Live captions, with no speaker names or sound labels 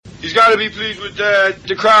He's got to be pleased with that.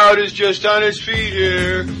 The crowd is just on its feet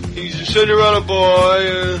here. He's a Cinderella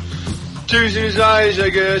boy. Tears in his eyes,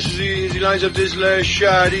 I guess, as he lines up this last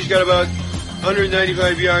shot. He's got about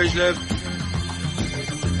 195 yards left.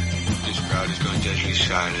 This crowd is going deadly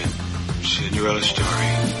silent. Cinderella story,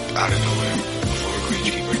 out of nowhere, before a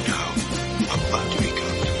greenskeeper now, about to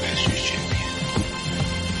become the Masters champion.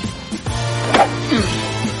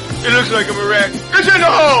 It looks like a wreck. It's in the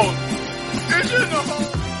hole! It's in the hole!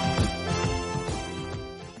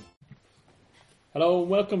 Hello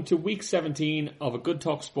and welcome to week 17 of a Good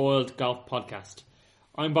Talk Spoiled golf podcast.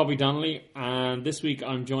 I'm Bobby Donnelly and this week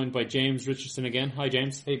I'm joined by James Richardson again. Hi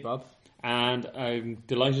James. Hey Bob. And I'm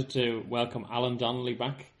delighted to welcome Alan Donnelly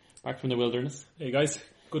back from the wilderness. Hey guys,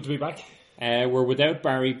 good to be back. We're without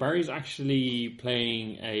Barry. Barry's actually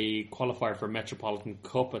playing a qualifier for Metropolitan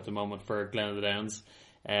Cup at the moment for Glen of the Downs.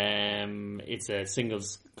 It's a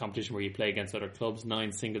singles competition where you play against other clubs,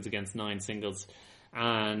 9 singles against 9 singles.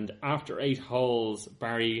 And after 8 holes,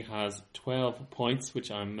 Barry has 12 points, which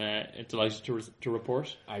I'm delighted to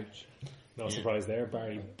report. Ouch. No surprise there,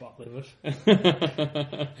 Barry bottling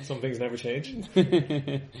it. Some things never change.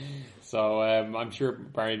 So I'm sure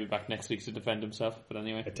Barry will be back next week to defend himself. But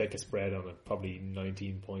anyway, I'd take a spread on it, probably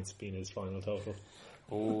 19 points being his final total.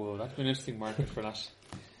 Oh, that's an interesting market for that.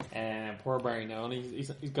 Poor Barry now, and he's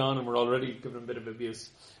gone, and we're already giving him a bit of abuse.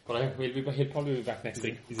 But he'll probably be back next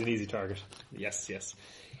week. He's an easy target. Yes.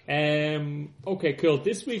 Okay, cool.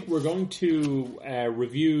 This week we're going to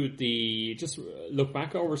just look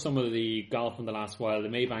back over some of the golf in the last while. The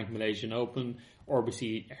Maybank Malaysian Open,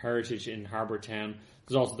 RBC Heritage in Harbour Town.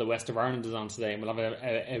 There's also the West of Ireland is on today, and we'll have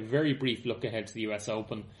a very brief look ahead to the US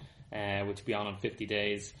Open, which will be on 50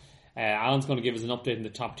 days. Alan's going to give us an update in the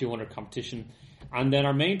top 200 competition. And then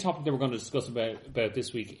our main topic that we're going to discuss about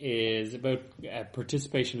this week is about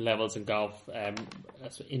participation levels in golf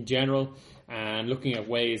in general, and looking at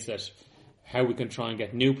ways that how we can try and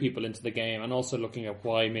get new people into the game, and also looking at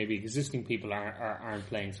why maybe existing people aren't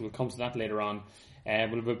playing. So we'll come to that later on.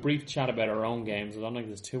 We'll have a brief chat about our own games. I don't think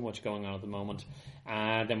there's too much going on at the moment.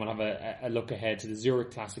 And then we'll have a look ahead to the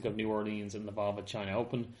Zurich Classic of New Orleans and the Volvo China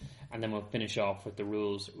Open. And then we'll finish off with the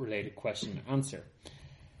rules-related question and answer.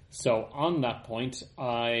 So on that point,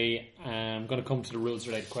 I am going to come to the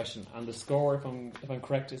rules-related question. And the score, if I'm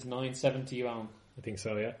correct, is 9-7 to you, Alan. I think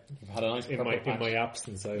so, yeah. You've had a nice in my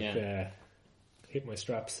absence, I've hit my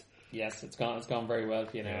straps. Yes, it's gone very well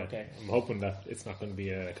for you now. Yeah, okay. I'm hoping that it's not going to be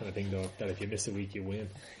a kind of thing though that if you miss a week you win.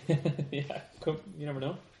 Yeah, cool. You never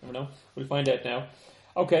know. We'll find out now.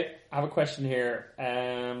 Okay, I have a question here.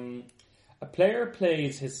 A player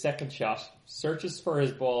plays his second shot, searches for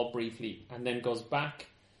his ball briefly, and then goes back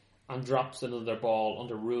and drops another ball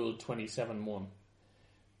under Rule 27.1.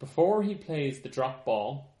 Before he plays the drop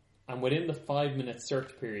ball, and within the 5-minute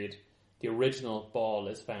search period, the original ball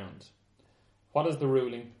is found. What is the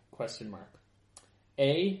ruling? ?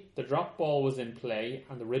 A. The drop ball was in play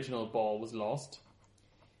and the original ball was lost.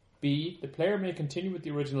 B. The player may continue with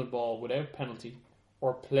the original ball without penalty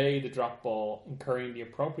or play the drop ball, incurring the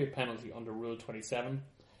appropriate penalty under Rule 27.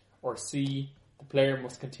 Or C. The player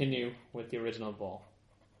must continue with the original ball.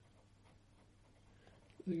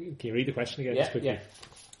 Can you read the question again just quickly? Yeah.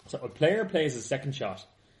 So a player plays his second shot,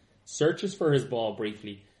 searches for his ball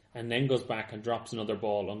briefly, and then goes back and drops another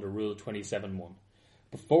ball under Rule 27.1.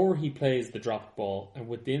 Before he plays the dropped ball, and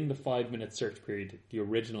within the 5-minute search period, the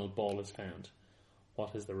original ball is found.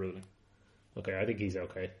 What is the ruling? Okay, I think he's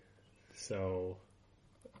okay. So,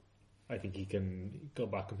 I think he can go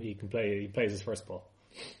back and he plays his first ball.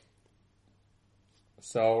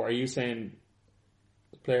 So, are you saying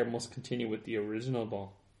the player must continue with the original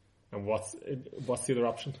ball? And what's the other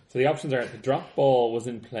option? So the options are: the drop ball was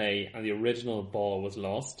in play and the original ball was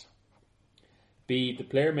lost. B. The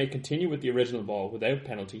player may continue with the original ball without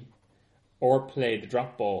penalty, or play the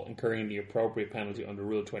drop ball, incurring the appropriate penalty under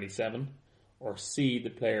Rule 27. Or C. The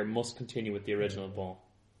player must continue with the original ball.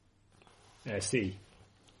 C.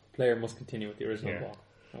 Player must continue with the original ball.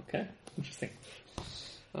 Okay, interesting.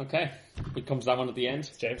 Okay, it comes that one at the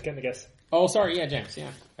end. James, getting a guess? Oh, sorry, yeah, James,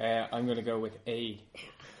 yeah. I'm going to go with A.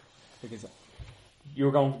 Because you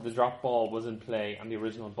were going for the drop ball was in play and the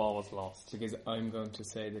original ball was lost. Because I'm going to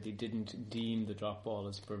say that he didn't deem the drop ball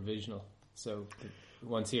as provisional. So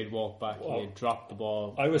once he had walked back, he had dropped the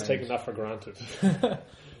ball. I was taking that for granted.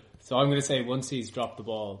 So I'm going to say once he's dropped the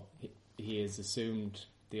ball, he has assumed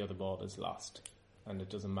the other ball is lost. And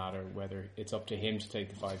it doesn't matter whether it's up to him to take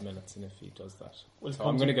the 5 minutes, and if he does that. So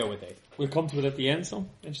I'm going to go with A. We'll come to it at the end, so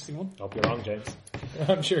interesting one. Hope you're wrong, James.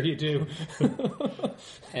 I'm sure you do.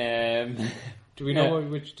 Do we know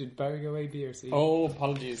which did Barry go A, B or C? Oh,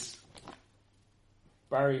 apologies.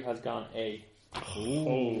 Barry has gone A.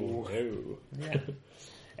 Oh,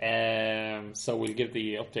 Yeah. So we'll give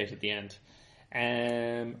the update at the end.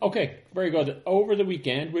 Okay, very good. Over the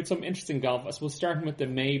weekend, with some interesting golf, I suppose starting with the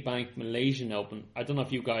Maybank Malaysian Open. I don't know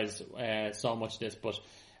if you guys saw much of this, but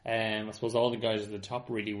I suppose all the guys at the top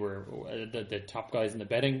really were the top guys in the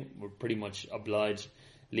betting were pretty much obliged.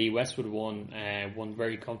 Lee Westwood won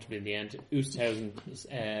very comfortably in the end.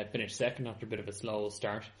 Oosthuizen finished second after a bit of a slow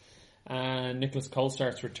start, and Nicholas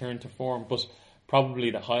Colstart's return to form. But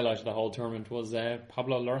probably the highlight of the whole tournament was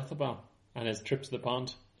Pablo Larrazabal and his trip to the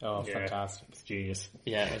pond. Oh, fantastic. It's genius.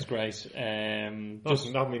 Yeah, it was great.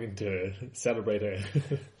 Not meaning to celebrate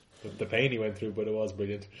the pain he went through, but it was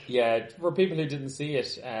brilliant. Yeah, for people who didn't see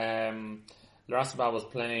it, Larrazabal was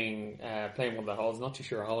playing one of the holes, not too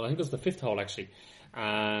sure a hole, I think it was the fifth hole actually,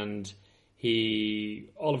 and he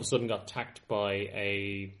all of a sudden got attacked by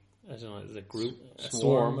a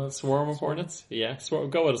swarm of hornets. Yeah,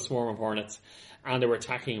 go with a swarm of hornets, and they were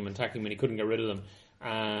attacking him, and he couldn't get rid of them.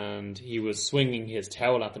 And he was swinging his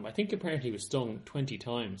towel at them. I think apparently he was stung 20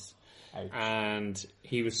 times. Ouch. And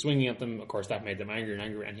he was swinging at them. Of course, that made them angrier and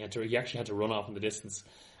angrier. And he actually had to run off in the distance.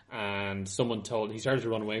 And he started to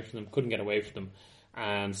run away from them, couldn't get away from them.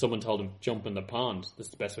 And someone told him, jump in the pond. This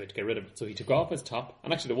is the best way to get rid of it. So he took off his top.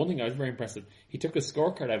 And actually, the one thing I was very impressed with, he took his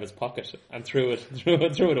scorecard out of his pocket and threw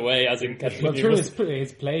it away as in threw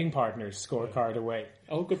his playing partner's scorecard away.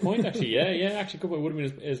 Oh, good point, actually. Yeah, actually, good point. It would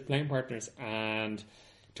have been his playing partners. And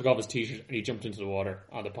took off his t-shirt and he jumped into the water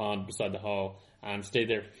on the pond beside the hole and stayed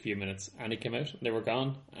there for a few minutes. And he came out and they were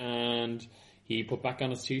gone. And he put back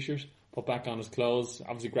on his t-shirt, put back on his clothes,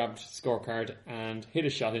 obviously grabbed his scorecard and hit a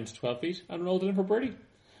shot into 12 feet and rolled it in for birdie.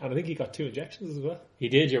 And I think he got 2 injections as well. He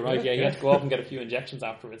did, you're right. Yeah, he had to go off and get a few injections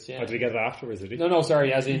afterwards. Yeah. Oh, did he get it afterwards, did he? No,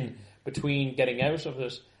 sorry, as in between getting out of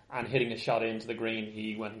it and hitting a shot into the green,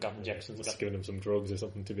 he went and got injections. Just giving him some drugs or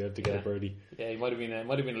something to be able to get a birdie. Yeah, he might have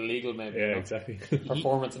been illegal, maybe. Yeah, exactly.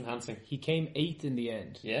 Performance enhancing. He came 8th in the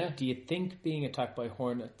end. Yeah. Do you think being attacked by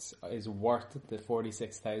hornets is worth the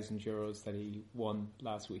 €46,000 that he won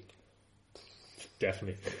last week?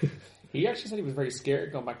 Definitely. He actually said he was very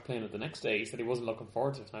scared going back playing it the next day. He said he wasn't looking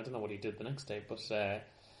forward to it. I don't know what he did the next day, but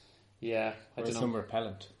yeah, I don't know. Some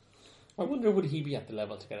repellent. I wonder would he be at the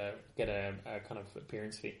level to get a kind of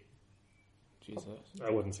appearance fee? Jesus, I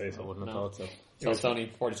wouldn't say so. I wouldn't have thought so. So it's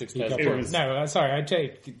only 46,000. No, sorry,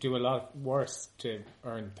 I'd do a lot worse to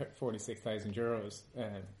earn €46,000.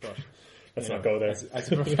 But let's not go there.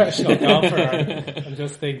 As a professional golfer, I'm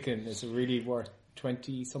just thinking, is it really worth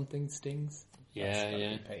 20-something stings? Yeah.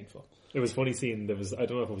 Be painful. It was funny seeing I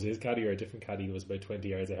don't know if it was his caddy or a different caddy who was about 20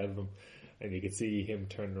 yards ahead of him, and you could see him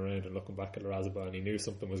turning around and looking back at Larrazabal, and he knew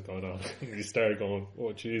something was going on. And he started going,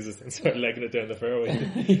 "Oh Jesus!" and started legging it down the fairway.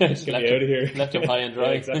 Get me out of here! Left him high and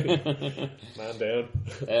dry. Yeah, exactly. Man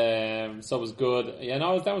down. So it was good. Yeah,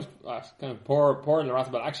 no, that was kind of poor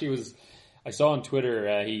Larrazabal. Actually, I saw on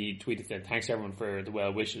Twitter he tweeted that thanks everyone for the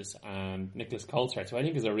well wishes, and Nicholas Colsart, who I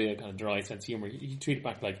think is a real kind of dry sense of humour, he tweeted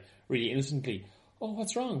back like really innocently, "Oh,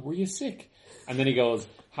 what's wrong? Were you sick?" And then he goes,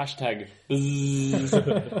 #bzzz,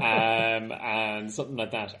 and something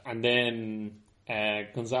like that. And then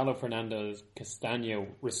Gonzalo Fernandez Castaño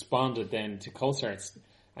responded then to Colsart's.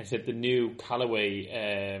 I said the new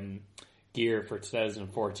Callaway gear for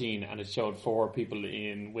 2014, and it showed 4 people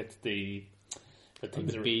in with the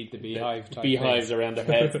beehives around their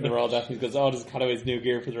heads, and they were all definitely because this is Callaway's new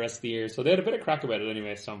gear for the rest of the year. So they had a bit of crack about it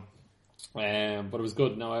anyway. So, but it was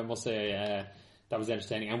good. No, I must say that was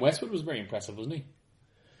entertaining. And Westwood was very impressive, wasn't he?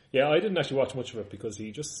 Yeah, I didn't actually watch much of it because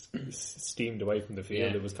he just steamed away from the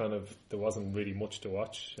field. Yeah. It was there wasn't really much to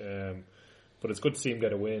watch. But it's good to see him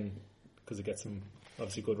get a win because it gets him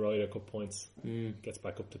obviously good Ryder Cup points. Gets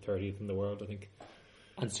back up to 30th in the world, I think.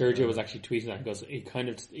 And Sergio was actually tweeting that because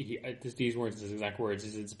these weren't his exact words. He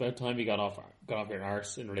said, it's about time you got off your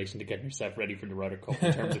arse in relation to getting yourself ready for the Ryder Cup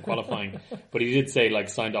in terms of qualifying. But he did say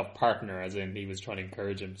signed off partner, as in he was trying to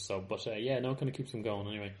encourage him. So, but kind of keeps him going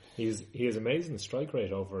anyway. He has amazing strike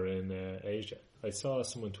rate over in Asia. I saw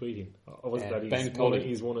someone tweeting.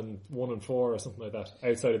 He's 1 and 4 or something like that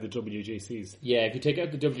outside of the WGCs. Yeah, if you take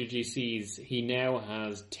out the WGCs, he now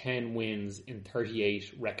has 10 wins in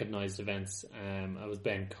 38 recognised events. It was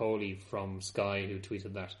Ben Coley from Sky who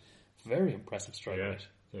tweeted that. Very impressive strike rate.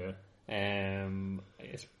 Yeah.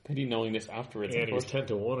 It's pretty knowing this afterwards. Yeah, and he was 10-1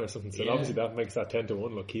 or something. So obviously that makes that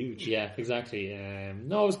 10-1 look huge. Yeah, exactly.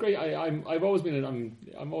 No, it was great. I've always been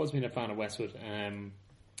a fan of Westwood.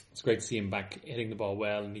 It's great to see him back hitting the ball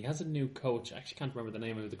well, and he has a new coach. I actually can't remember the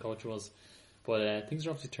name of who the coach was, but things are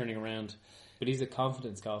obviously turning around. But he's a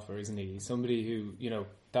confidence golfer, isn't he? He's somebody who,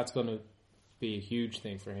 that's going to be a huge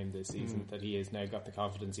thing for him this season, that he has now got the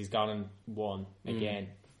confidence. He's gone and won again.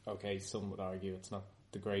 Okay, some would argue it's not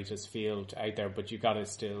the greatest field out there, but you got to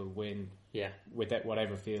still win with that,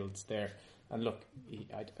 whatever field's there. And look,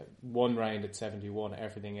 one round at 71,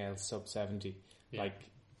 everything else sub 70. Like,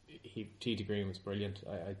 tee to green was brilliant.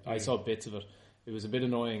 I saw bits of it. It was a bit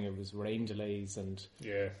annoying. It was rain delays, and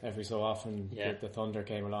every so often the thunder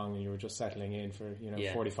came along, and you were just settling in for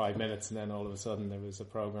 45 minutes, and then all of a sudden there was a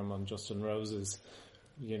program on Justin Rose's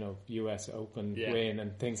US Open win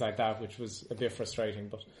and things like that, which was a bit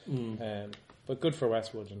frustrating. But good for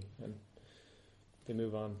Westwood, and they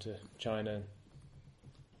move on to China.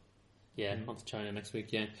 On to China next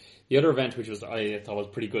week. The other event, which I thought was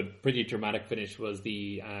pretty good, pretty dramatic finish, was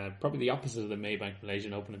the probably the opposite of the Maybank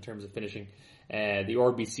Malaysian Open in terms of finishing. The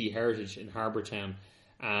RBC Heritage in Harbour Town,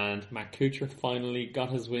 and Matt Kuchar finally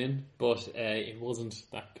got his win, but it wasn't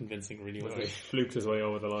that convincing, really, was it? He fluked his way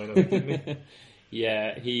over the line, didn't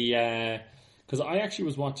he? He because I actually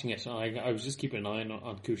was watching it, and I was just keeping an eye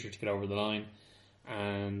on Kuchar to get over the line,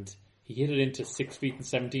 and he hit it into 6 feet and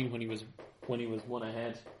 17 when he was one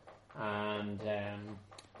ahead. And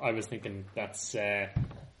I was thinking that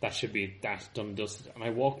should be that done and dusted, and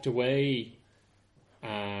I walked away,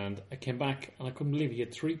 and I came back, and I couldn't believe he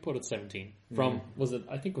had 3-putt at 17 from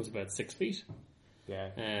I think it was about 6 feet,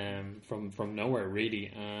 from nowhere really.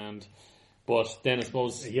 But then I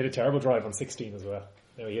suppose he had a terrible drive on 16 as well.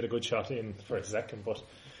 He had a good shot in for a second, but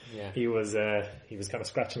he was kind of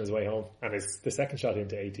scratching his way home, and the second shot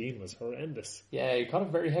into 18 was horrendous. Yeah, he caught it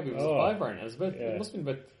very heavy. It was a 5-iron. It must have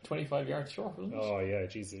been about 25 yards short, wasn't it? Oh yeah,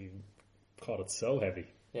 geez, he caught it so heavy.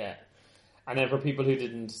 Yeah, and then for people who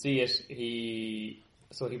didn't see it, he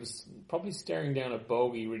was probably staring down a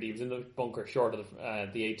bogey. Really, he was in the bunker short of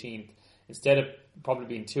the 18th. Instead of probably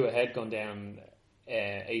being 2 ahead, going down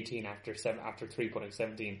 18 after 3-putting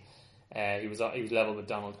 17. He was level with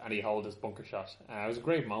Donald, and he held his bunker shot. It was a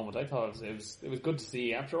great moment. I thought it was good to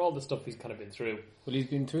see after all the stuff he's kind of been through. Well, he's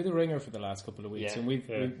been through the ringer for the last couple of weeks, and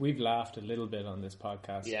we've laughed a little bit on this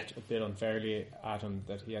podcast, a bit unfairly at him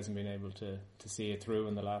that he hasn't been able to see it through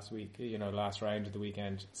in the last week. Last round of the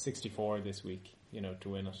weekend, 64 this week. To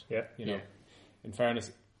win it. In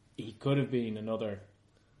fairness, he could have been another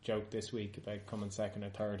joke this week about coming second or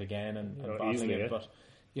third again and bottling it. But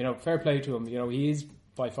fair play to him. He is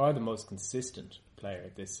by far the most consistent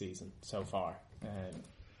player this season so far.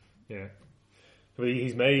 But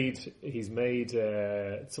he's made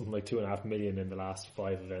something like $2.5 million in the last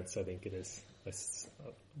 5 events, I think it is. I was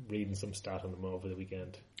reading some stat on him over the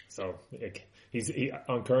weekend. So he's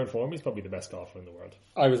on current form, he's probably the best golfer in the world.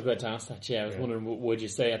 I was about to ask that. I was wondering, would you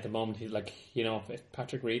say at the moment he's like, if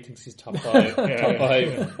Patrick Reed thinks he's top five,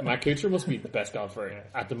 Matt Kuchar must be the best golfer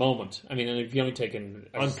at the moment. I mean, and if you only taken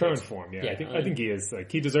on current form, I think he is.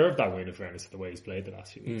 Like, he deserved that win in fairness to the way he's played the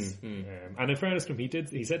last few weeks. And in fairness to him,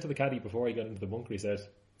 he said to the caddy before he got into the bunker, he said,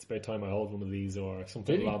 "It's about time I hold one of these," or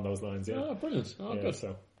something along those lines. Yeah. Oh, brilliant! Oh, good.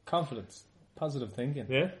 So confidence, positive thinking.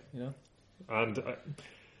 Yeah, and.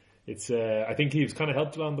 It's. I think he was kind of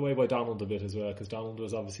helped along the way by Donald a bit as well, because Donald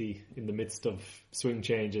was obviously in the midst of swing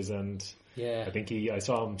changes, and I think I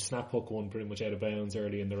saw him snap hook one pretty much out of bounds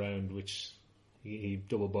early in the round, which he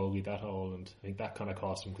double bogeyed that hole, and I think that kind of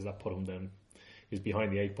cost him because that put him then. He was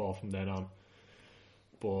behind the 8 ball from then on.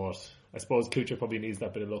 But I suppose Kuchar probably needs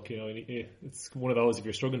that bit of luck. It's one of those, if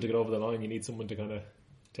you're struggling to get over the line, you need someone to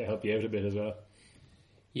help you out a bit as well.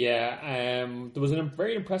 Yeah, there was a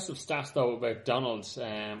very impressive stat though about Donald.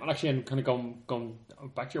 And actually, I'm kind of going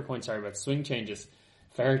back to your point, sorry, about swing changes.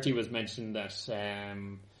 Flaherty was mentioned that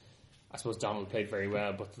I suppose Donald played very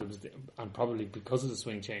well, but there was and probably because of the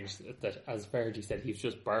swing change, that as Flaherty said, he was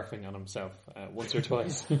just barfing on himself once or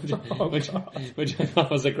twice, which I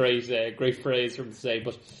thought was a great phrase for him to say.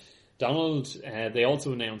 But Donald, they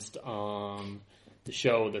also announced on the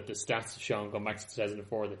show that the stats have shown, going back to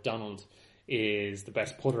 2004, that Donald is the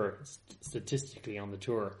best putter statistically on the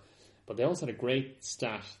tour. But they also had a great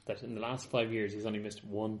stat that in the last 5 years he's only missed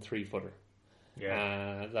 1 3-footer.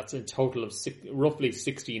 Yeah, that's a total of roughly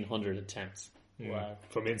 1,600 attempts. Wow.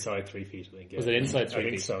 From inside 3 feet, I think. Yeah. Was it inside 3 feet? I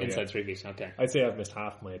think so, inside 3 feet, okay. I'd say I've missed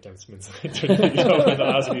half my attempts from inside 3 feet over the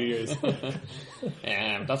last few years.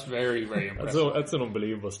 That's very, very impressive. That's an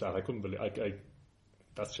unbelievable stat. I couldn't believe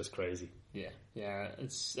that's just crazy. Yeah.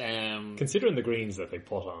 It's considering the greens that they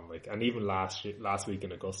put on, and even last week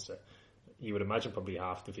in Augusta, you would imagine probably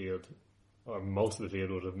half the field, or most of the field,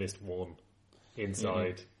 would have missed 1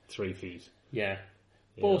 inside 3 feet. Yeah.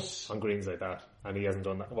 But on greens like that, and he hasn't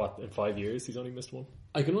done that. What, in 5 years he's only missed 1?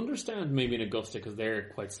 I can understand maybe in Augusta because they're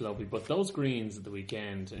quite slopey, but those greens at the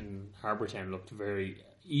weekend in Harbour Town looked very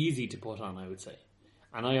easy to put on, I would say.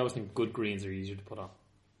 And I always think good greens are easier to put on.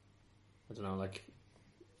 I don't know, like,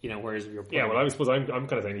 whereas if you're playing... Yeah, well, I suppose I'm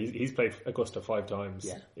kind of saying he's played Augusta 5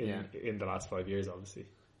 times in the last 5 years, obviously.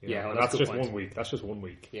 Well, that's just 1 week. That's just 1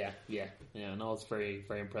 week. Yeah. No, it's very,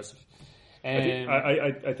 very impressive.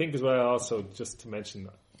 I think as well, also, just to mention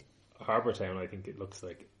Harbour Town, I think it looks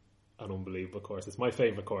like an unbelievable course. It's my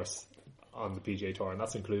favourite course on the PGA Tour, and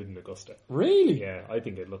that's including Augusta. Really? Yeah, I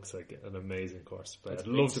think it looks like an amazing course. But I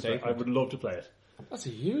would love to play it. That's a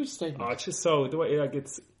huge statement. Oh, it's just so the way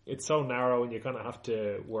it's so narrow, and you kind of have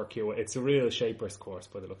to work your way. It's a real shaper's course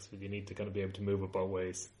by the looks of it. You need to kind of be able to move it both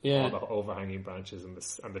ways. Yeah, all the overhanging branches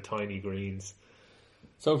and the tiny greens.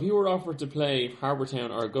 So if you were offered to play Harbour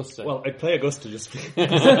Town or Augusta, well, I'd play Augusta just because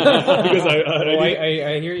I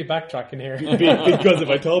hear you backtracking here. Because if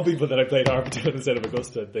I told people that I played Harbour Town instead of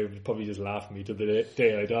Augusta, they would probably just laugh at me to the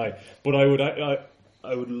day I die. But I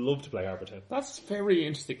would love to play Harbour Town. That's very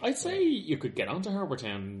interesting. I'd say you could get onto Harbour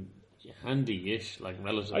Town handy-ish, like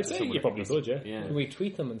relative. I'd say you probably could, yeah. Can we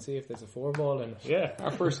tweet them and see if there's a 4-ball in it? Yeah.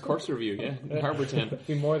 Our first course review, Harbour Town. I'd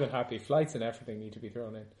be more than happy. Flights and everything need to be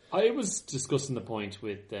thrown in. I was discussing the point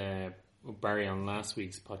with Barry on last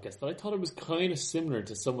week's podcast that I thought it was kind of similar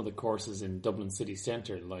to some of the courses in Dublin city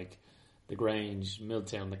centre, like the Grange,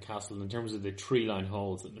 Milltown, the Castle, in terms of the tree-line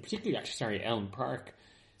holes, and particularly Elm Park.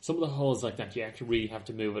 Some of the holes like that, you actually really have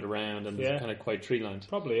to move it around, and it's kind of quite tree-lined.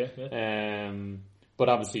 Probably, yeah. But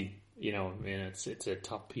obviously, it's a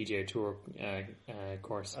top PGA Tour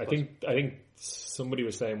course. I think somebody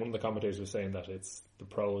was saying, one of the commentators was saying that it's the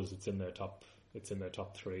pros. It's in their top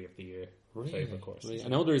 3 of the year favourite courses. Really? I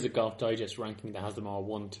know there is a Golf Digest ranking that has them all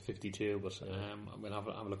 1 to 52, but we'll have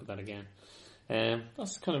a look at that again.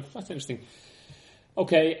 That's interesting.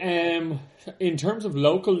 Okay, in terms of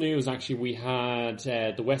local news, actually, we had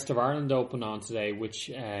the West of Ireland Open on today, which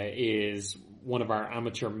is one of our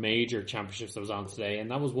amateur major championships that was on today,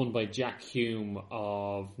 and that was won by Jack Hume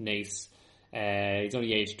of Naas. He's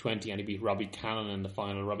only aged 20, and he beat Robbie Cannon in the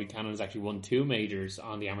final. Robbie Cannon has actually won 2 majors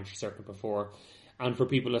on the amateur circuit before, and for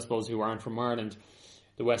people, I suppose, who aren't from Ireland,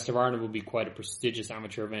 the West of Ireland would be quite a prestigious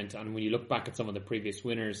amateur event, and when you look back at some of the previous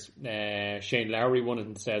winners, Shane Lowry won it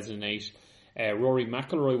in 2008, Rory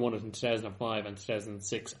McIlroy won it in 2005 and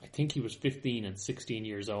 2006. I think he was 15 and 16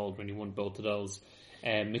 years old when he won both of those.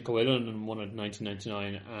 Mick O'Illan won it in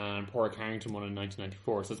 1999 and Porrick Harrington won it in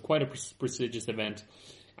 1994. So it's quite a prestigious event,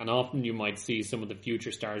 and often you might see some of the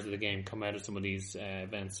future stars of the game come out of some of these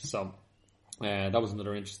events. So that was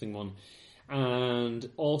another interesting one. And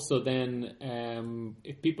also then,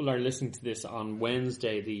 if people are listening to this on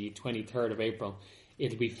Wednesday, the 23rd of April,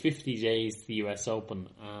 it'll be 50 days to the US Open,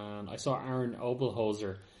 and I saw Aaron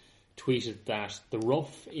Obelhoser tweeted that the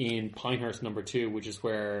rough in Pinehurst number 2, which is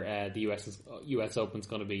where the US Open's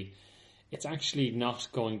going to be, it's actually not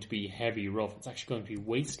going to be heavy rough, it's actually going to be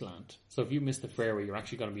wasteland. So if you miss the fairway, you're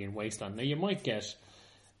actually going to be in wasteland. Now you might get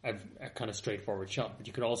a kind of straightforward shot, but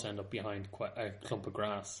you could also end up behind quite a clump of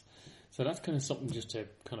grass. So that's kind of something just to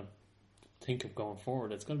kind of think of going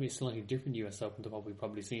forward. It's going to be a slightly different US Open to what we've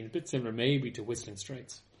probably seen. A bit similar maybe to Whistling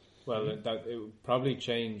Straits. Well, it would probably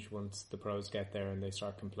change once the pros get there and they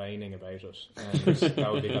start complaining about it. And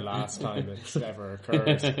that would be the last time it's ever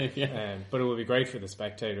occurred. Yeah. But it would be great for the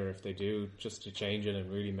spectator if they do, just to change it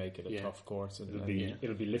and really make it a tough course. It'll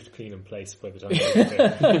be lift clean in place by the time they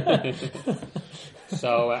get there.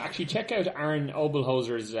 So actually check out Aaron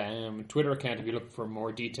Obelhoser's Twitter account if you look for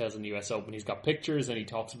more details on the US Open. He's got pictures and he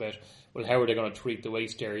talks about how are they going to treat the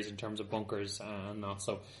waste areas in terms of bunkers and not.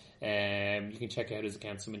 So you can check out his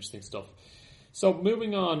account, some interesting stuff. So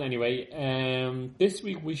moving on anyway, this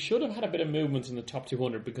week we should have had a bit of movement in the top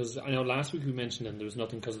 200 because I know last week we mentioned and there was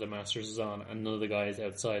nothing because of the Masters is on and none of the guys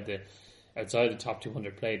outside the top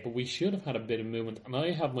 200 played, but we should have had a bit of movement, and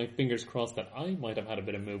I have my fingers crossed that I might have had a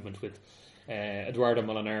bit of movement with Eduardo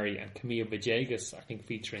Molinari and Camilo Villegas, I think,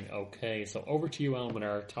 featuring OK. So over to you, Alan, with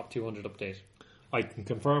our top 200 update. I can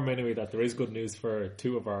confirm anyway that there is good news for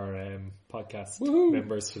 2 of our podcast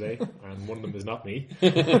members today, and one of them is not me.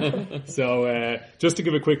 So just to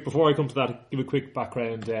give before I come to that, give a quick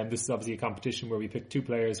background. This is obviously a competition where we pick 2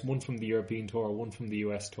 players, one from the European Tour, one from the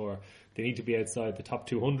US Tour. They need to be outside the top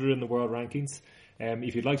 200 in the world rankings.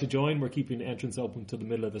 If you'd like to join, we're keeping entrance open to the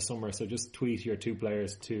middle of the summer, so just tweet your 2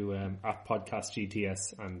 players to at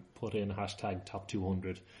podcastgts and put in hashtag top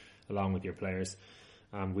 200 along with your players,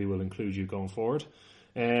 and we will include you going forward.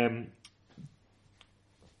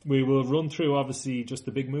 We will run through obviously just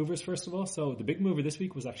the big movers first of all. So the big mover this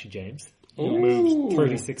week was actually James, who moved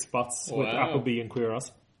 36 spots with Appleby and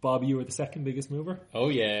Quiros. Bob, you were the second biggest mover. Oh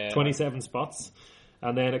yeah, 27 spots.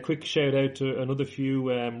 And then a quick shout out to another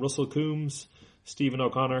few, Russell Coombs, Stephen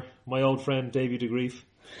O'Connor, my old friend Davy DeGrief,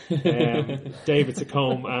 David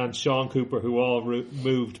Sacombe and Sean Cooper, who all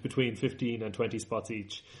moved between 15 and 20 spots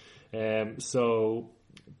each. So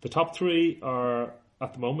the top three are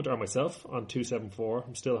at the moment are myself on 274.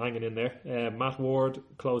 I'm still hanging in there. Matt Ward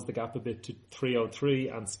closed the gap a bit to 303,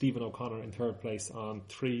 and Stephen O'Connor in third place on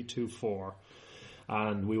 324.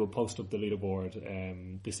 And we will post up the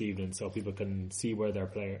leaderboard this evening so people can see where they're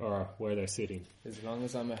playing or where they're sitting. As long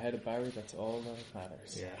as I'm ahead of Barry, that's all that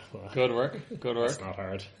matters. Yeah, well, good work. It's not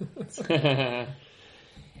hard.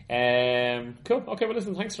 Cool. Okay, well,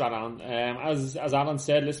 listen, thanks for that, Alan. As Alan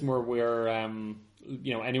said, listen, we're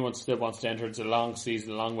anyone still wants to enter. It's a long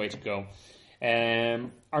season, a long way to go.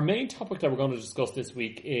 Our main topic that we're going to discuss this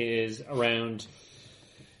week is around,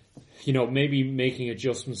 maybe making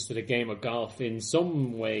adjustments to the game of golf in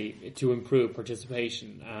some way to improve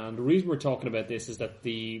participation. And the reason we're talking about this is that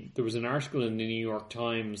there was an article in the New York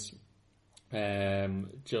Times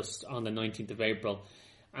just on the 19th of April,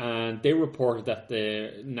 and they reported that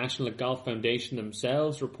the National Golf Foundation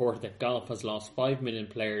themselves reported that golf has lost 5 million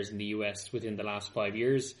players in the US within the last 5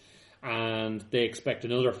 years, and they expect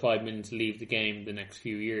another 5 million to leave the game the next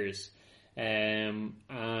few years. And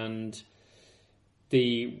on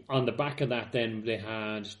the back of that, then they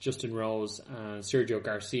had Justin Rose and Sergio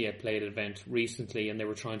Garcia played an event recently, and they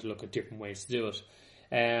were trying to look at different ways to do it.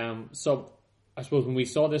 So I suppose when we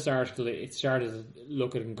saw this article, it started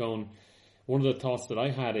looking and going, one of the thoughts that I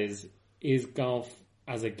had is golf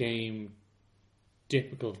as a game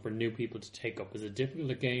difficult for new people to take up? Is it difficult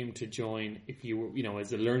a game to join if is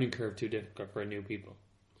the learning curve too difficult for new people?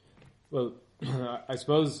 Well, I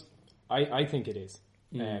suppose I think it is.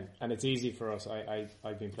 And it's easy for us.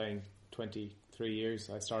 I've been playing 23 years.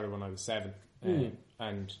 I started when I was 7.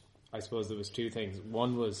 And I suppose there was two things.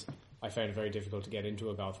 One was I found it very difficult to get into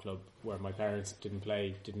a golf club where my parents didn't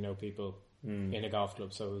know people in a golf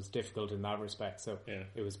club. So it was difficult in that respect. So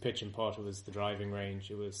it was pitch and putt. It was the driving range.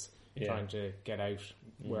 It was trying to get out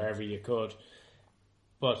wherever you could.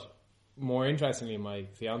 But more interestingly, my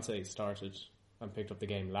fiance started and picked up the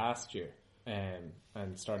game last year and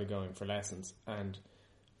started going for lessons. And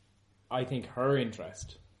I think her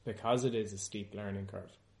interest, because it is a steep learning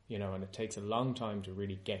curve, and it takes a long time to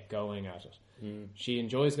really get going at it. She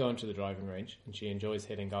enjoys going to the driving range and she enjoys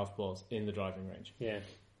hitting golf balls in the driving range. Yeah.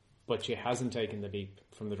 But she hasn't taken the leap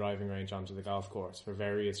from the driving range onto the golf course for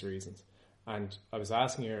various reasons. And I was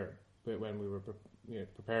asking her when we were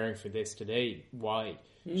preparing for this today why.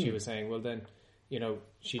 She was saying, well then,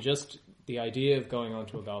 the idea of going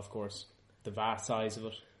onto a golf course, the vast size of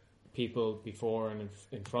it, people before and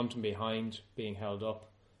in front and behind being held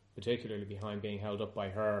up, particularly behind being held up by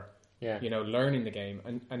her, learning the game.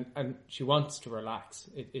 And she wants to relax.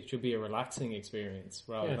 It should be a relaxing experience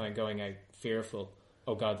rather than going out fearful.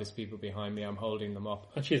 Oh God, there's people behind me, I'm holding them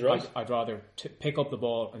up. And she's right. I'd rather pick up the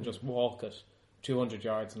ball and just walk it 200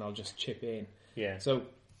 yards and I'll just chip in. Yeah. So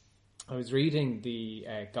I was reading the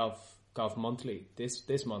Golf Monthly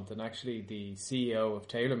this month, and actually the CEO of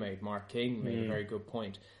TaylorMade, Mark King, made a very good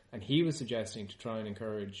point. And he was suggesting to try and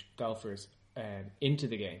encourage golfers into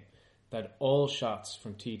the game that all shots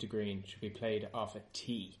from tee to green should be played off a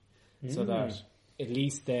tee, so that at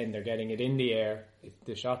least then they're getting it in the air,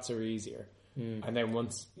 the shots are easier. And then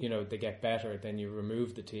once, they get better, then you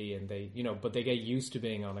remove the tee and they, but they get used to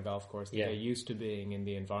being on a golf course. They get used to being in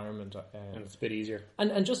the environment. And it's a bit easier.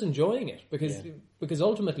 And just enjoying it because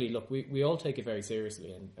ultimately, look, we all take it very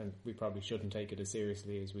seriously and we probably shouldn't take it as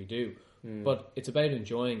seriously as we do. But it's about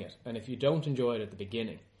enjoying it. And if you don't enjoy it at the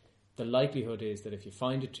beginning, the likelihood is that if you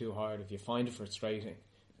find it too hard, if you find it frustrating,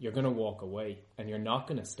 you're going to walk away and you're not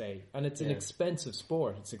going to stay. And it's an expensive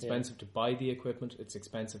sport. It's expensive to buy the equipment. It's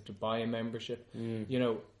expensive to buy a membership,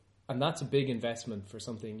 and that's a big investment for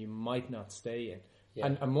something you might not stay in.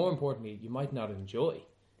 Yeah. And more importantly, you might not enjoy,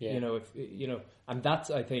 and that's,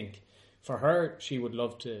 I think, for her, she would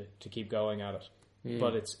love to keep going at it,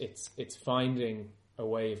 but it's finding a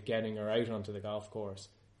way of getting her out onto the golf course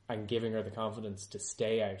and giving her the confidence to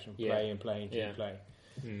stay out and play and play and keep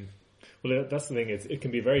playing. Well, that's the thing. It can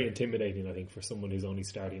be very intimidating, I think, for someone who's only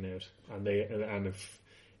starting out, and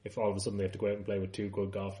if all of a sudden they have to go out and play with two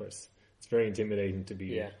good golfers, it's very intimidating to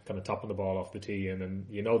be kind of topping the ball off the tee, and then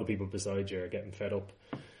the people beside you are getting fed up.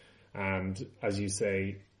 And as you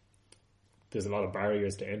say, there's a lot of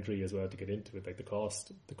barriers to entry as well to get into it. Like the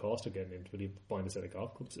cost of getting into it, buying a set of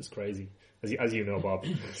golf clubs is crazy. As you know, Bob,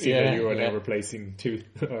 you are now replacing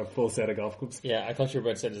a full set of golf clubs. Yeah, I thought you were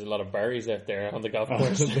about to say there's a lot of berries out there on the golf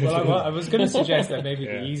course. Well, I was going to suggest that maybe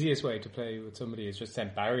the easiest way to play with somebody is just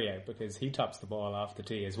send Barry out, because he tops the ball off the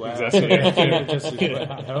tee as well. Exactly. Just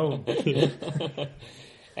at home.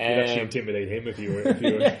 You'd actually intimidate him if you were.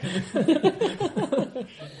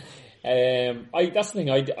 That's the thing.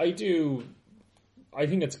 I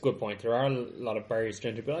think it's a good point. There are a lot of barriers to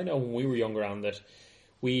entry, but I know when we were younger on that,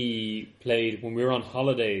 we played when we were on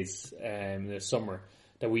holidays in the summer.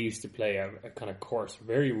 That we used to play a kind of course,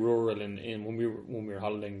 very rural, in when we were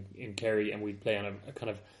holidaying in Kerry, and we'd play on a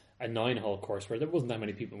kind of a 9-hole course where there wasn't that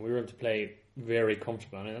many people. And we were able to play very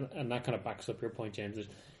comfortable, and that kind of backs up your point, James. Is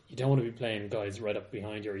you don't want to be playing guys right up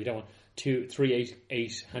behind you, or you don't want 2, 3,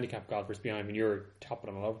 8 handicap golfers behind when you're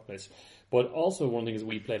topping them all over the place. But also one thing is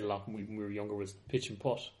we played a lot when we were younger was pitch and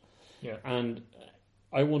putt. Yeah, and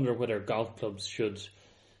I wonder whether golf clubs should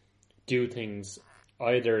do things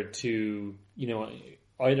either to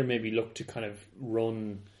either maybe look to kind of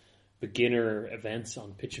run beginner events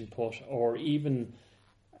on pitch and putt, or even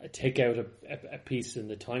take out a piece in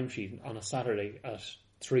the timesheet on a Saturday at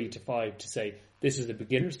 3 to 5 to say, this is the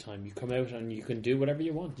beginner's time. You come out and you can do whatever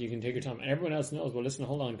you want. You can take your time. And everyone else knows, well, listen,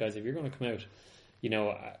 hold on, guys. If you're going to come out,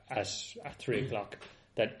 at 3 o'clock,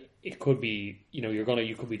 that it could be,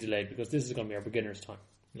 you could be delayed because this is going to be our beginner's time.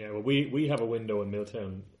 Yeah, well, we have a window in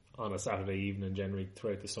Milltown on a Saturday evening generally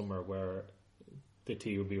throughout the summer where the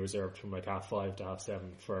tee will be reserved from like 5:30 to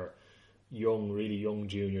 7:30 for really young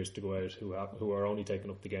juniors to go out who are only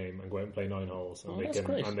taking up the game and go out and play 9 holes, and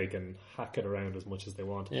they can hack it around as much as they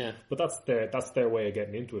want. Yeah. But that's their way of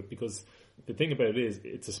getting into it, because the thing about it is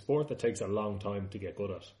it's a sport that takes a long time to get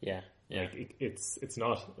good at. Yeah. Yeah. Like it's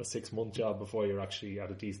not a 6-month job before you're actually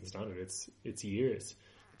at a decent standard. It's years.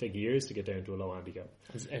 Take years to get down to a low handicap.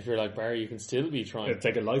 If you're like Barry, you can still be trying. It'd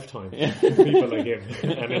take a lifetime. People like him,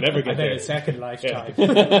 and they never get there. A second lifetime.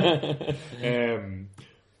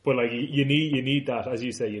 But like you need that, as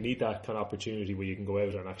you say, you need that kind of opportunity where you can go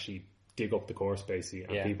out and actually dig up the course basically,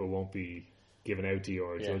 and people won't be giving out to you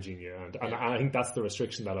or judging you. And I think that's the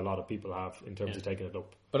restriction that a lot of people have in terms of taking it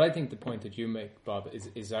up. But I think the point that you make, Bob,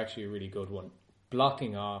 is actually a really good one.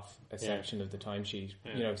 Blocking off a section of the timesheet,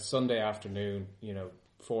 Sunday afternoon,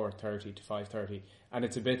 4:30 to 5:30, and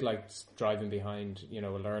it's a bit like driving behind, a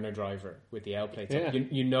learner driver with the L plates up.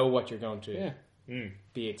 You know what you're going to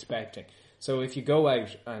be expecting. So if you go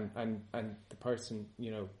out and the person,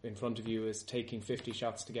 in front of you is taking 50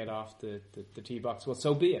 shots to get off the tee box, well,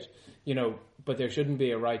 so be it, but there shouldn't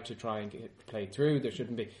be a right to try and play through. There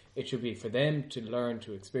shouldn't be. It should be for them to learn,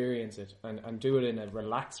 to experience it and do it in a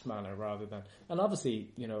relaxed manner rather than, and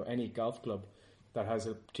obviously, any golf club that has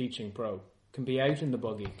a teaching pro can be out in the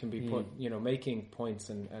buggy, can be making points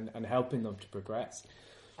and helping them to progress.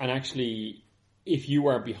 And actually, if you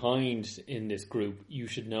are behind in this group, you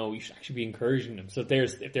should actually be encouraging them. So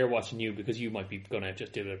if they're watching you, because you might be going out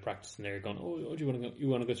just do a bit of practice and they're going, oh, do you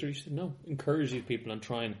want to go through? You should encourage these people and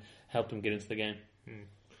try and help them get into the game.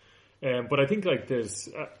 But I think like there's,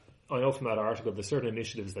 I know from that article, there's certain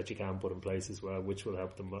initiatives that you can put in place as well, which will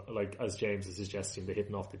help them. Like as James is suggesting, the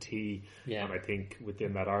hitting off the tee. Yeah. And I think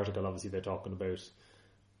within that article, obviously they're talking about,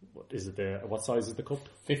 what size is the cup?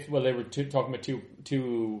 Well, they were talking about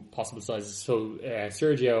two possible sizes. So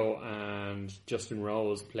Sergio and Justin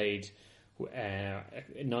Rose played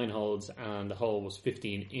 9 holes, and the hole was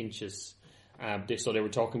 15 inches. So they were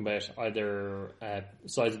talking about either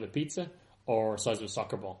size of a pizza or size of a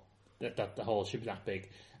soccer ball. That the hole should be that big.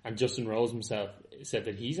 And Justin Rose himself said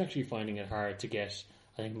that he's actually finding it hard to get,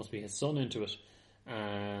 I think it must be his son, into it,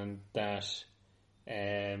 and that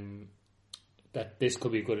this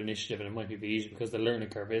could be a good initiative, and it might be easy because the learning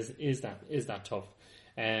curve is that tough.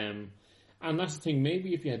 And that's the thing.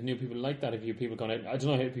 Maybe if you had new people like that, if you people going out, I don't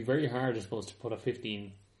know, it'd be very hard, I suppose, to put a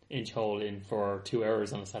 15-inch hole in for 2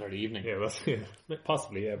 hours on a Saturday evening. Yeah,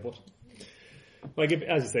 possibly, yeah, but. Like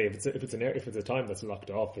as you say, if it's a time that's locked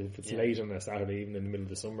off, if it's late on a Saturday evening in the middle of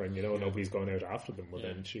the summer and nobody's going out after them, well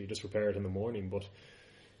then you just repair it in the morning. But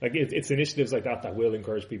like it's initiatives like that will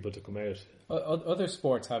encourage people to come out. Other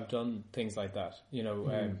sports have done things like that.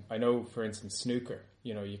 I know, for instance, snooker.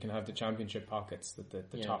 You can have the championship pockets that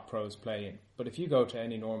the top pros play in. But if you go to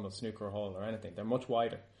any normal snooker hall or anything, they're much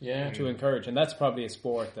wider to encourage. And that's probably a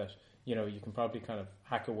sport that you can probably kind of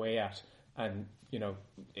hack away at. And,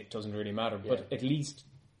 it doesn't really matter. But at least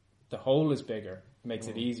the hole is bigger, makes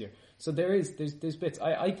it easier. So there's bits.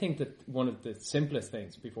 I think that one of the simplest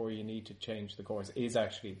things before you need to change the course is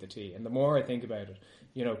actually the tee. And the more I think about it,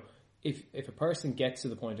 if a person gets to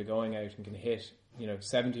the point of going out and can hit,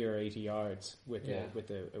 70 or 80 yards with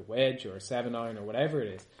a wedge or a 7-iron or whatever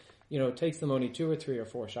it is, it takes them only 2 or 3 or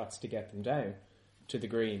 4 shots to get them down to the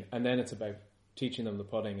green. And then it's about teaching them the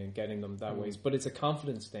putting and getting them that ways. But it's a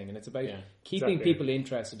confidence thing, and it's about keeping people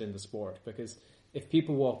interested in the sport, because if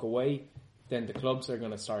people walk away then the clubs are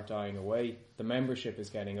going to start dying away. The membership is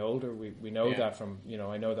getting older. We know that from,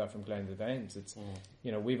 I know that from Glenda Downs. It's,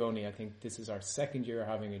 we've only, I think this is our second year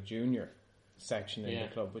having a junior section in the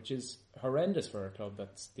club, which is horrendous for a club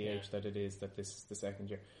that's the age that it is, that this is the second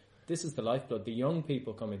year. This is the lifeblood, the young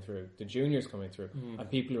people coming through, the juniors coming through,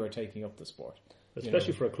 and people who are taking up the sport.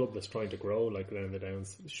 Especially for a club that's trying to grow like Glenda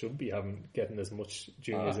Downs, should be getting as much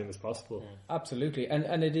juniors in as possible. Absolutely,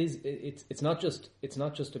 and it's not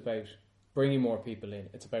just about bringing more people in.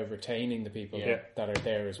 It's about retaining the people that are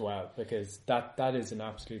there as well, because that is an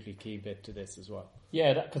absolutely key bit to this as well.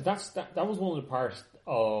 Yeah, because that was one of the parts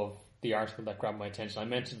of the article that grabbed my attention. I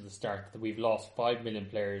mentioned at the start that we've lost 5 million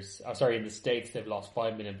players. In the States they've lost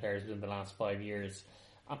 5 million players within the last 5 years.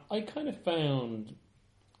 And I kind of found,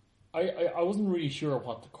 I wasn't really sure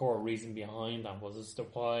what the core reason behind that was as to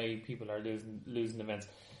why people are losing events,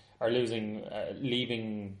 are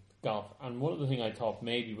leaving golf. And one of the things I thought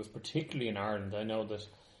maybe was particularly in Ireland, I know that,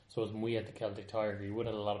 so when we had the Celtic Tiger, you would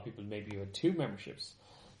have a lot of people maybe who had 2 memberships,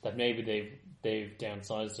 that maybe they've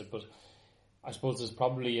downsized it, but I suppose there's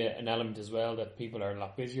probably an element as well that people are a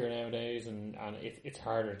lot busier nowadays, and it's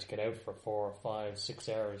harder to get out for 4, 5, 6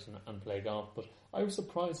 hours and play golf. But I was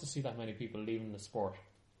surprised to see that many people leaving the sport.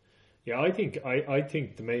 Yeah, I think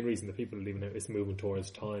the main reason that people are leaving it is moving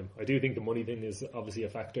towards time. I do think the money thing is obviously a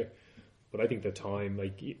factor, but I think the time,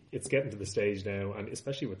 like, it's getting to the stage now, and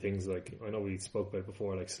especially with things like, I know we spoke about it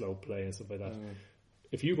before, like slow play and stuff like that.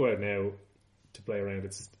 If you go out now to play around,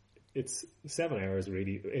 it's 7 hours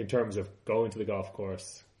really in terms of going to the golf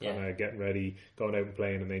course, kind of getting ready, going out and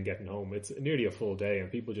playing, and then getting home. It's nearly a full day, and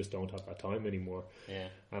people just don't have that time anymore. Yeah.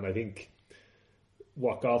 And I think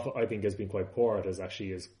what golf I think has been quite poor at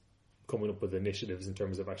is coming up with initiatives in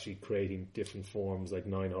terms of actually creating different forms like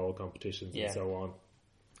 9-hole competitions and so on,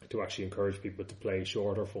 to actually encourage people to play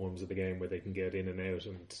shorter forms of the game where they can get in and out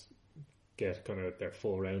and get kind of their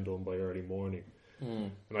full round done by early morning.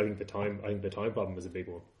 And I think the time problem is a big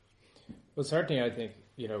one. Well, certainly I think,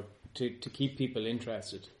 to keep people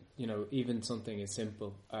interested, even something as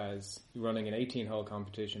simple as running an 18-hole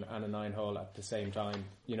competition and a 9-hole at the same time,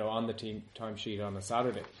 on the team timesheet on a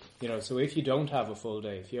Saturday. So if you don't have a full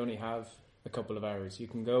day, if you only have a couple of hours, you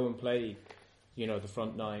can go and play, the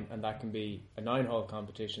front 9, and that can be a 9-hole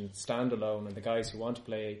competition, standalone, and the guys who want to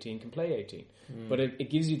play 18 can play 18. But it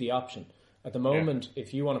gives you the option. At the moment,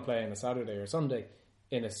 if you want to play on a Saturday or Sunday,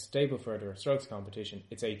 in a Stableford or a strokes competition,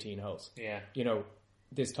 it's 18 holes. Yeah.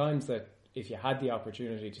 There's times that if you had the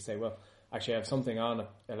opportunity to say, well, actually I have something on at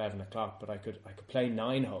 11 o'clock, but I could play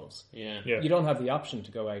 9 holes. Yeah. You don't have the option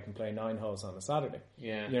to go out and play 9 holes on a Saturday.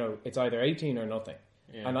 Yeah. It's either 18 or nothing.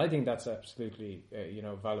 Yeah. And I think that's absolutely,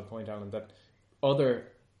 a valid point, Alan, that other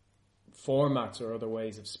formats or other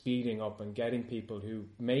ways of speeding up and getting people who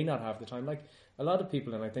may not have the time, like a lot of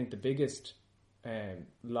people, and I think the biggest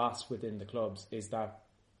loss within the clubs is that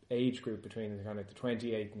age group between the kind of the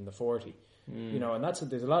 28 and the 40, and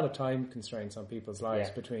there's a lot of time constraints on people's lives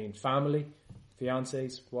between family,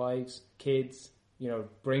 fiancés, wives, kids,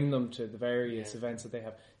 bring them to the various events that they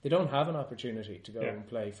have. They don't have an opportunity to go and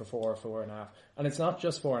play for 4 or 4.5, and it's not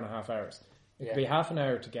just 4.5 hours. It could be half an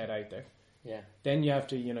hour to get out there. Yeah. Then you have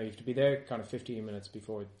to be there kind of 15 minutes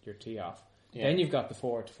before your tee off. Yeah. Then you've got the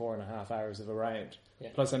 4 to 4.5 hours of a round,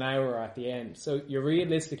 plus an hour at the end. So you're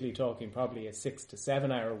realistically talking probably a 6 to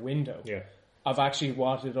 7 hour window of actually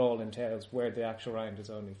what it all entails, where the actual round is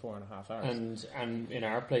only 4.5 hours. And in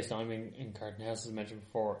our place, I'm in Carton House, as I mentioned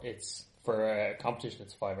before, it's for a competition,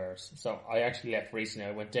 it's 5 hours. So I actually left recently.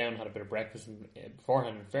 I went down, had a bit of breakfast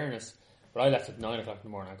beforehand, in fairness, but I left at 9 o'clock in the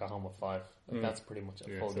morning. I got home at 5. That's pretty much a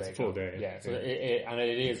full day. It's a full day. Yeah. So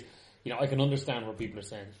it is. I can understand where people are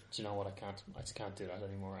saying, do you know what, I just can't do that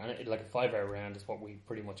anymore. And like a 5 hour round is what we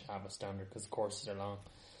pretty much have as standard, because the courses are long.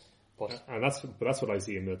 And that's what I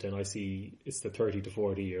see in Milton. I see it's the 30 to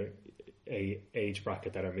 40 age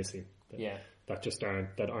bracket that are missing.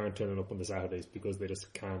 That aren't turning up on the Saturdays because they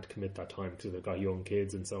just can't commit that time because they've got young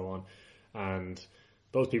kids and so on. And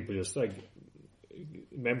those people just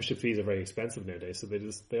membership fees are very expensive nowadays, so they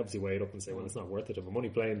obviously weigh it up and say, well, it's not worth it. If I'm only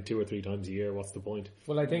playing 2 or 3 times a year, what's the point?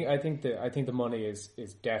 Well, I think the money is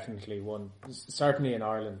definitely one, certainly in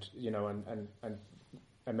Ireland, and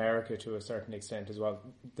America to a certain extent as well.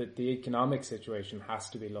 The economic situation has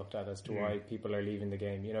to be looked at as to why people are leaving the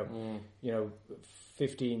game.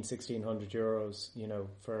 1,500-1,600 euros,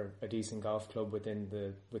 for a decent golf club with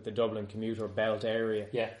the Dublin commuter belt area.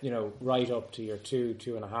 Right up to your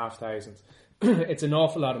 2,500. It's an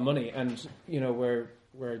awful lot of money, and where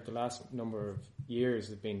the last number of years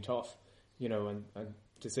have been tough, and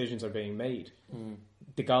decisions are being made.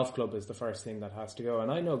 the golf club is the first thing that has to go.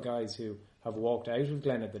 And I know guys who have walked out of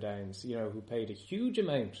Glen at the Downs, who paid a huge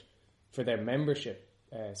amount for their membership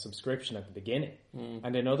subscription at the beginning.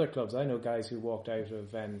 And in other clubs, I know guys who walked out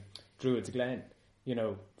of Druids Glen,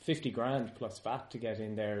 50 grand plus VAT to get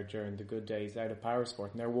in there during the good days out of Power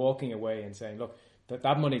Sport. And they're walking away and saying, look,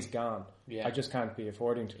 that money's gone. Yeah. I just can't be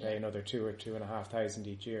affording to pay another 2,000 or 2,500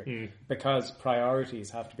 each year because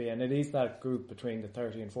priorities have to be, and it is that group between the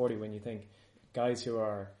 30 and 40 when you think guys who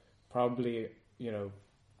are probably,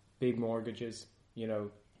 big mortgages,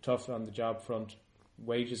 tough on the job front,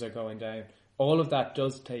 wages are going down. All of that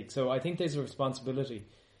does take. So I think there's a responsibility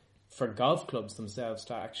for golf clubs themselves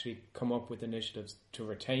to actually come up with initiatives to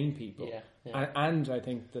retain people. Yeah. And I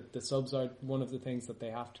think that the subs are one of the things that they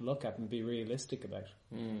have to look at and be realistic about.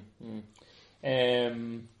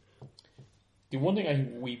 The one thing I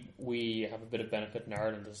think we have a bit of benefit in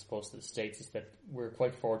Ireland as opposed to the States is that we're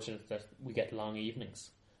quite fortunate that we get long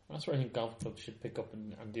evenings. And that's where I think golf clubs should pick up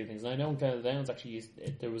and do things. And I know in Glen Downs actually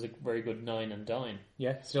there was a very good 9 and dine.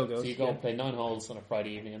 Yeah, still goes. So you go and play 9 holes on a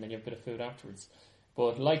Friday evening and then you have a bit of food afterwards.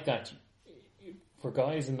 But like that, for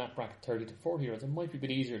guys in that bracket, 30 to 40 year olds, it might be a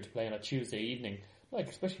bit easier to play on a Tuesday evening. Like,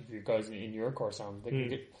 especially for your guys in your course, they can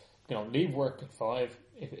get, leave work at 5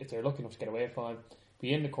 if they're lucky enough to get away at 5,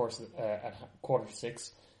 be in the course at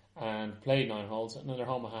 5:45 and play 9 holes, and then they're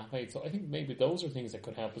home at 8:30. So I think maybe those are things that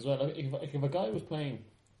could help as well. Like if a guy was playing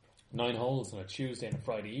 9 holes on a Tuesday and a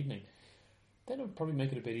Friday evening, then it would probably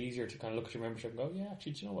make it a bit easier to kind of look at your membership and go, yeah,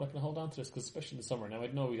 actually, do you know what, I can hold on to this, because especially in the summer. Now, I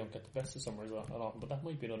know we don't get the best of summers often, but that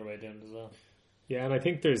might be another way doing it as well. Yeah, and I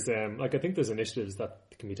think there's initiatives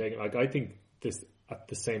that can be taken. Like, I think this at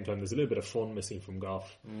the same time there's a little bit of fun missing from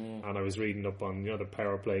golf. And I was reading up on the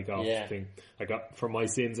power play golf thing. I got, for my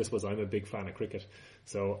sins, I suppose I'm a big fan of cricket,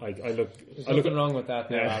 so I look. There's nothing wrong with that,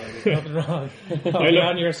 now, Alan. There's nothing wrong. I'll be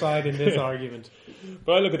on your side in this argument.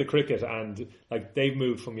 But I look at the cricket, and like they've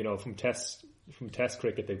moved from Test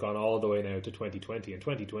cricket, they've gone all the way now to 2020, and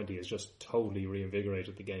 2020 has just totally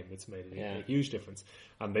reinvigorated the game. It's made a huge difference.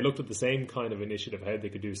 And they looked at the same kind of initiative, how they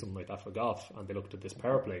could do something like that for golf, and they looked at this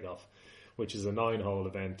power play golf, which is a 9-hole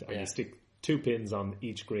event, and you stick 2 pins on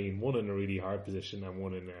each green, one in a really hard position and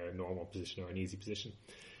one in a normal position or an easy position.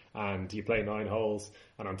 And you play 9 holes,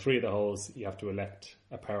 and on 3 of the holes you have to elect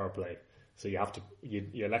a power play. So you have to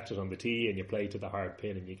you elect it on the tee and you play to the hard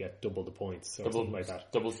pin and you get double the points or something like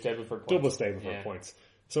that. Double Stableford points.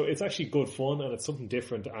 So it's actually good fun and it's something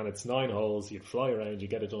different, and it's 9 holes. You'd fly around, you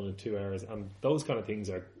get it done in 2 hours, and those kind of things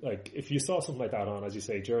are like, if you saw something like that on, as you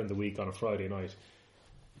say, during the week on a Friday night,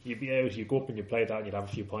 you'd be out, you go up and you play that and you'd have a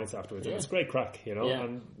few points afterwards. And it's great crack,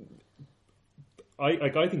 And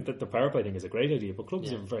I think that the power play thing is a great idea, but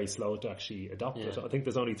clubs are very slow to actually adopt it. I think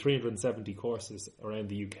there's only 370 courses around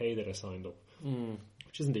the UK that are signed up,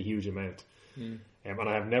 which isn't a huge amount. And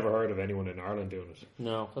I have never heard of anyone in Ireland doing it.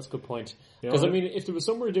 No, that's a good point. Because if there was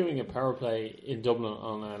somewhere doing a power play in Dublin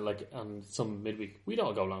on some midweek, we'd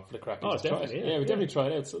all go along for the crack. Oh, definitely. We'd definitely try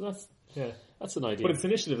it out. So that's an idea. But it's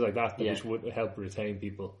initiatives like that which would help retain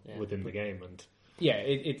people within the game. And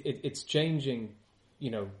it's changing,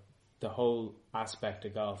 the whole aspect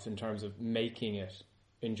of golf in terms of making it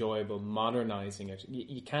enjoyable, modernising it.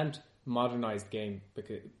 You can't modernise the game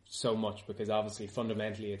so much because obviously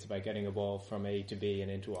fundamentally it's about getting a ball from A to B and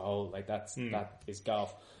into a hole. Like that is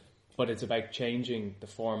golf. But it's about changing the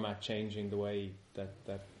format, changing the way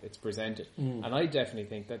that it's presented. And I definitely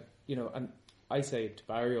think that, and I say it to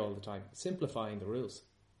Barry all the time, simplifying the rules.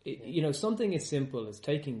 Something as simple as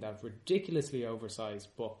taking that ridiculously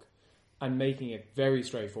oversized book and making it very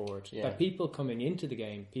straightforward. That people coming into the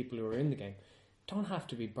game, people who are in the game, don't have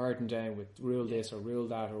to be burdened down with rule this or rule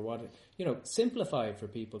that or what. Simplify it for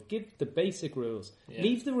people. Give the basic rules.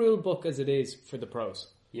 Leave the rule book as it is for the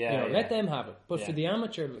pros. Let them have it. But for the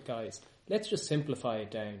amateur guys, let's just simplify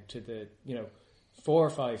it down to the 4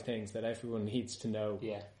 or 5 things that everyone needs to know,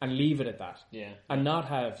 and leave it at that. And not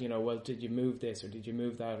have well, did you move this or did you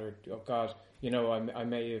move that, or oh God, I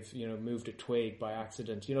may have moved a twig by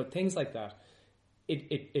accident. Things like that.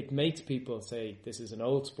 It makes people say this is an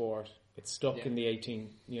old sport. It's stuck in the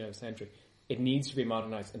 18th century. It needs to be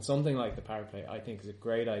modernised, and something like the power play I think is a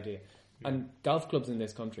great idea. And golf clubs in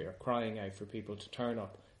this country are crying out for people to turn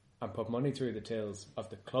up and put money through the tills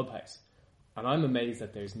of the clubhouse. And I'm amazed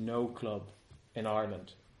that there's no club in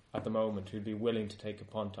Ireland at the moment who'd be willing to take a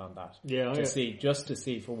punt on that. To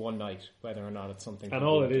see for one night whether or not it's something. And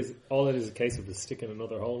all it is a case of is sticking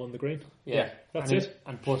another hole on the green. That's it.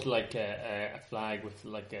 And put like a flag with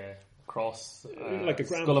like a cross, like a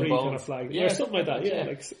Grand Prix kind of flag, or something like that.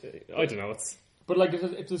 Like, I don't know. It's but like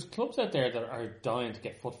if there's clubs out there that are dying to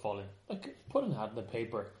get football in, like put an ad in the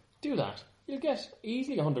paper, do that. you'll get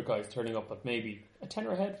easily 100 guys turning up at maybe a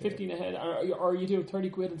tenner ahead, 15 ahead, or you do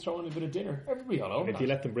 30 quid and throw in a bit of dinner. Everybody all over. And if you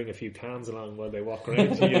let them bring a few cans along while they walk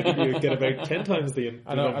around, you get about 10 times the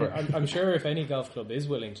number. I'm sure if any golf club is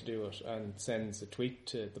willing to do it and sends a tweet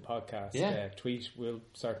to the podcast, tweet, we'll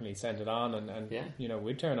certainly send it on, and you know,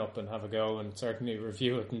 we'd turn up and have a go and certainly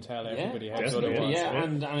review it and tell everybody how good it was. Yeah,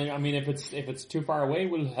 and I mean, if it's too far away,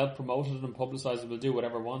 we'll help promote it and publicise it. We'll do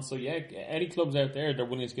whatever we want. So yeah, any clubs out there they're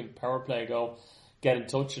willing to give Power Play a go, get in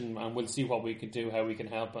touch and we'll see what we can do, how we can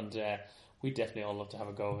help, and we definitely all love to have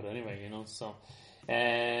a go at it anyway, you know. So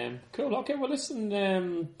cool. Okay, well listen,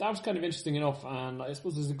 that was kind of interesting enough, and I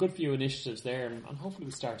suppose there's a good few initiatives there, and hopefully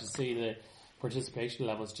we start to see the participation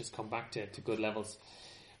levels just come back to good levels.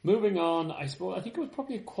 Moving on, I think it was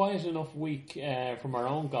probably a quiet enough week from our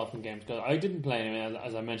own golfing games, because I didn't play any.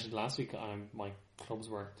 As I mentioned last week, my clubs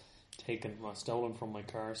were stolen from my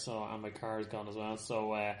car, and my car is gone as well.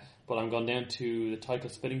 So, but I'm going down to the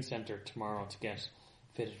Titleist Fitting Centre tomorrow to get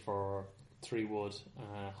fitted for 3-wood,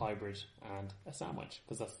 hybrid, and a sandwich,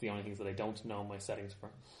 because that's the only things that I don't know my settings for.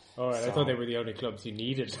 Alright, I thought they were the only clubs you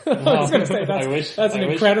needed. I was going to say that's an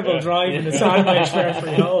incredible drive in a sandwich for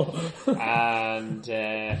every hole. And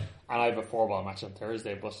I have a 4-ball match on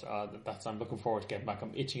Thursday, but I'm looking forward to getting back.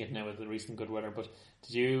 I'm itching it now with the recent good weather. But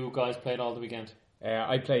did you guys play it all the weekend?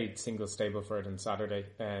 I played single Stableford on Saturday.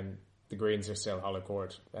 The greens are still hollow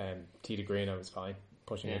court. Tee to green, I was fine.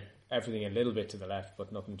 Pushing everything a little bit to the left,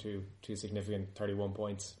 but nothing too significant. 31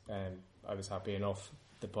 points. I was happy enough.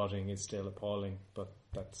 The putting is still appalling, but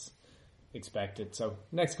that's expected. So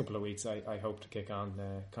next couple of weeks, I hope to kick on.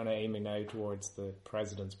 Kind of aiming now towards the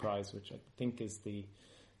President's Prize, which I think is the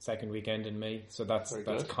second weekend in May. So that's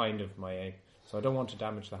kind of my aim. So I don't want to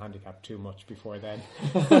damage the handicap too much before then.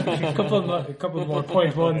 a couple more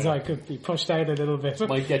point ones, I could be pushed out a little bit.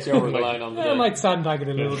 Might get you over the line on the day. I might sandbag it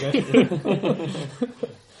a little bit.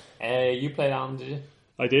 You played on, did you?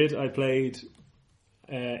 I did. I played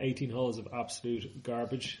 18 holes of absolute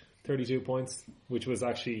garbage, 32 points, which was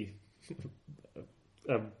actually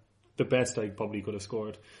the best I probably could have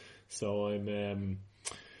scored. So I'm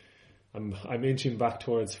inching back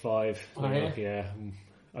towards 5. Yeah.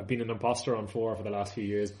 I've been an imposter on 4 for the last few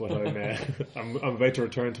years, but I'm about to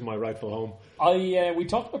return to my rightful home. We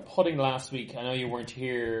talked about putting last week. I know you weren't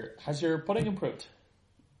here. Has your putting improved?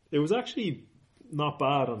 It was actually not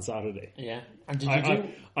bad on Saturday. Yeah. And did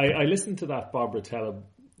you I listened to that Bob Rotella.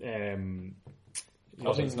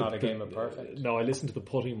 Putting's not a game of perfect. No, I listened to the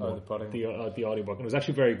putting one, the audiobook, and it was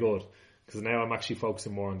actually very good, because now I'm actually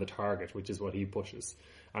focusing more on the target, which is what he pushes.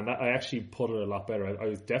 And I actually put it a lot better. I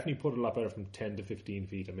was definitely put it a lot better from 10 to 15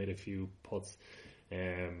 feet. I made a few putts.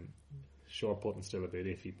 Short putting still a bit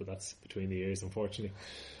iffy, but that's between the ears, unfortunately.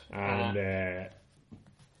 And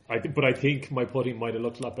I think my putting might have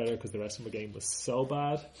looked a lot better, because the rest of my game was so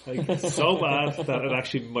bad, so bad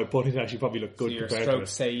that my putting actually probably looked good. So your compared stroke to it.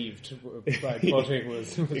 saved by putting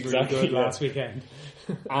was exactly really good last weekend.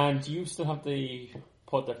 And you still have the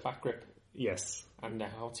fat grip? Yes. And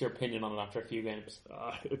what's your opinion on it after a few games?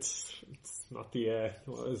 It's not the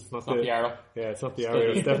it's not the arrow. Yeah, it's not the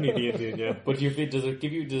arrow. It's definitely the Indian. Yeah. But do you feel?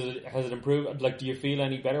 Has it improved? Like, do you feel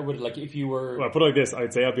any better? Would if you were? Well, put it like this,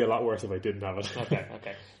 I'd say I'd be a lot worse if I didn't have it.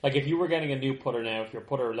 Okay. Like, if you were getting a new putter now, if your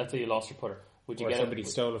putter, let's say you lost your putter, would you or get somebody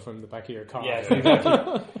stole it from the back of your car? Yeah,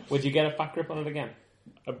 exactly. Would you get a fat grip on it again?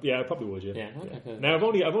 Yeah, I probably would. Yeah. Okay. Now I've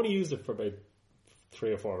only used it for about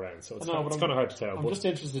 3 or 4 rounds, so it's kind of hard to tell. I'm just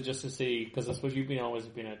interested just to see, because I suppose you've always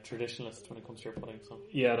been a traditionalist when it comes to your putting. So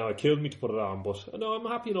yeah, no, it killed me to put it on, but no, I'm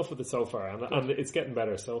happy enough with it so far, and it's getting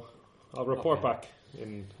better. So I'll report back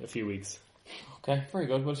in a few weeks. Okay, very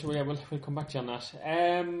good. We'll come back to you on that.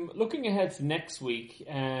 Looking ahead to next week,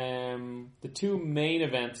 the 2 main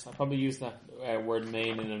events. I probably use that word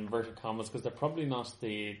 "main" in inverted commas, because they're probably not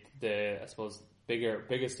the I suppose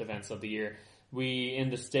biggest events of the year. In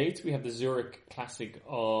the States, we have the Zurich Classic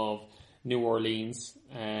of New Orleans,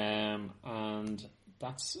 and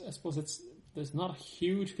that's, I suppose there's not a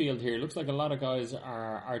huge field here. It looks like a lot of guys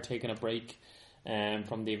are taking a break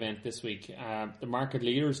from the event this week. The market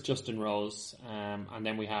leader is Justin Rose, and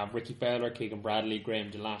then we have Ricky Fowler, Keegan Bradley, Graham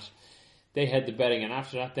DeLatte. They head the betting, and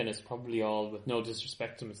after that then it's probably all, with no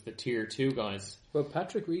disrespect to them, it's the tier 2 guys. Well,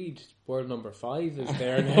 Patrick Reed, world number 5, is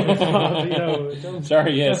there now.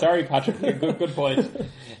 Sorry Patrick, good point.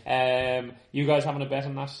 You guys having a bet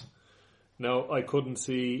on that? No, I couldn't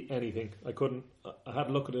see anything. I had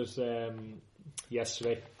a look at it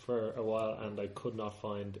yesterday for a while, and I could not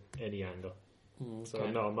find any angle. Okay. So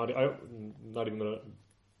no, I'm not even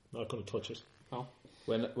not going to touch it. Oh.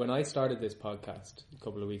 When I started this podcast a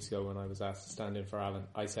couple of weeks ago, when I was asked to stand in for Alan,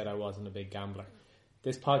 I said I wasn't a big gambler.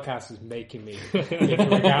 This podcast is making me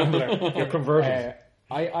into a gambler. You're converted.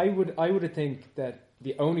 I would think that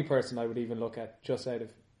the only person I would even look at, just out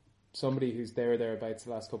of somebody who's thereabouts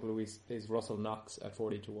the last couple of weeks, is Russell Knox at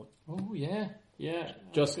 40-1. Oh yeah.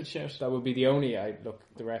 Just good shout. that would be the only.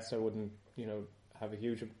 The rest I wouldn't, have a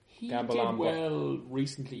huge gamble on. He did well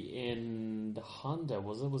recently in the Honda,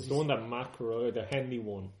 was it? Was the one that Macro, the Henley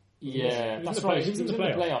one. Yeah, that's right. He was in the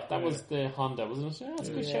playoff. That was the Honda, wasn't it? Yeah, that's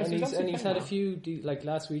a good shout. And he's had a few. Like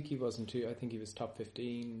last week, he wasn't too. I think he was top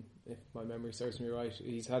 15, if my memory serves me right.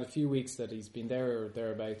 He's had a few weeks that he's been there or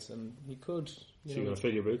thereabouts, and he could. So you're going to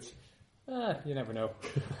fill your boots? You never know.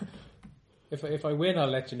 If I win,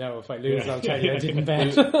 I'll let you know. If I lose, I'll tell you I didn't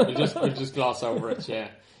bet. We'll just gloss over it. Yeah.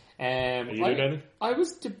 Are you doing anything? I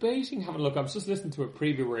was debating having a look. I was just listening to a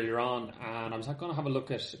preview earlier on, and I was going to have a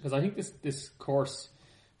look at, because I think this course,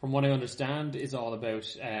 from what I understand, is all about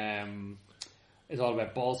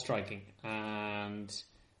ball striking, and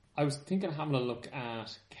I was thinking of having a look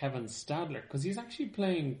at Kevin Stadler, because he's actually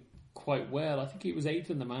playing quite well. I think he was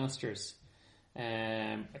 8th in the Masters.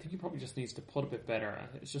 I think he probably just needs to putt a bit better.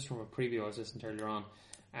 It's just from a preview I was listening to earlier on.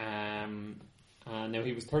 And now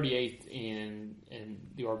he was 38th in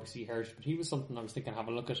the RBC Heritage, but he was something I was thinking of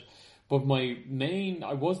having a look at. But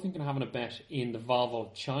I was thinking of having a bet in the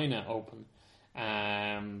Volvo China Open.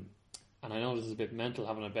 And I know this is a bit mental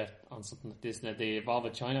having a bet on something like this. Now, the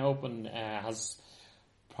Volvo China Open has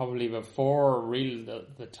probably about four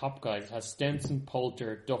the top guys. It has Stenson,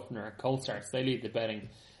 Poulter, Duffner, Colsarts. They lead the betting.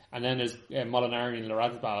 And then there's Molinari and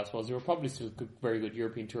Lorazabal, I suppose. They were probably still very good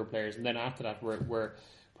European Tour players. And then after that, we're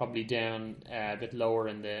probably down a bit lower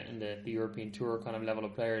in the European Tour kind of level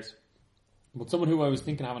of players. But someone who I was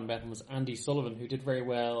thinking of having betting was Andy Sullivan, who did very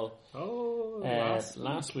well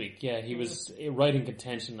last week. Yeah, he was right in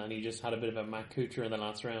contention, and he just had a bit of a Matt Kuchar in the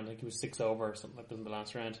last round. I think he was 6 over or something like that in the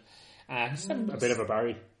last round. A bit of a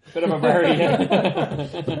Barry.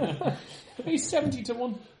 Yeah. He's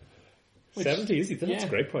 70-1. 70, is he? That's a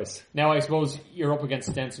great price. Now, I suppose you're up against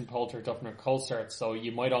Stenson, Poulter, Duffner, Colsart, so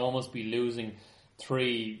you might almost be losing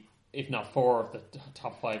 3, if not 4, of the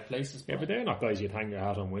top 5 places. Yeah, but they're not guys you'd hang your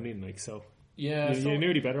hat on winning, so. Yeah, you're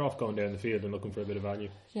nearly better off going down the field and looking for a bit of value.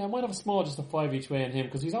 Yeah, I might have just a 5 each way on him,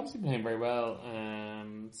 because he's obviously playing very well.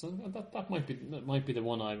 So that might be the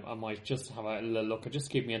one I might just have a little look at, just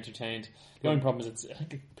to keep me entertained. The only problem is I think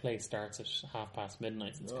the play starts at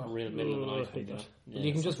midnight, so it's kind of real middle of the night.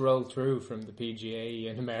 You can just roll through from the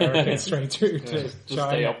PGA in America straight through to just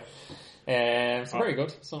stay up. So very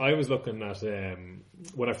good. So I was looking at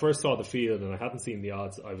when I first saw the field and I hadn't seen the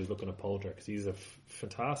odds. I was looking at Poulter because he's a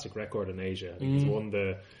fantastic record in Asia. I think he's won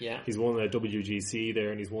the WGC there,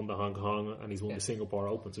 and he's won the Hong Kong, and he's won the Singapore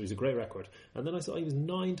Open. So he's a great record. And then I saw he was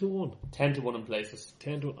 9-1, 10-1 in places.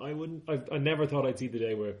 10-1. I never thought I'd see the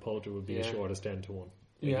day where Poulter would be as short as 10-1.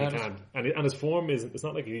 Yeah, he can, and his form is. It's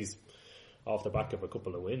not like he's off the back of a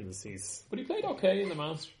couple of wins. But he played okay in the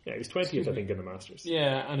Masters. Yeah, he was 20th, I think, in the Masters.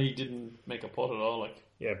 Yeah, and he didn't make a putt at all.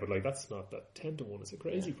 Yeah, but that's not that 10-1 is a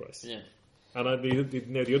crazy price. Yeah. And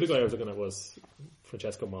the other guy I was looking at was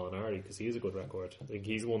Francesco Molinari, because he has a good record. I think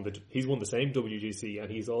he's won the same WGC,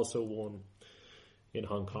 and he's also won in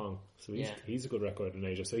Hong Kong. So he's a good record in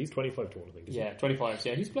Asia. So he's 25-1, I think. Isn't he? 25.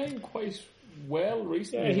 Yeah, he's playing quite well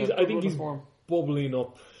recently. Yeah, I think he's bubbling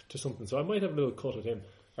up to something. So I might have a little cut at him.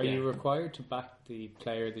 Are you required to back the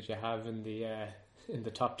player that you have in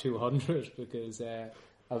the top 200? Because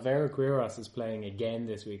Alvaro Quiros is playing again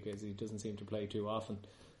this week, as he doesn't seem to play too often.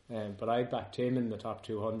 But I backed him in the top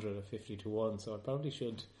 200 at 50-1, so I probably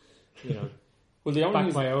should,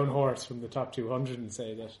 back my own horse from the top 200 and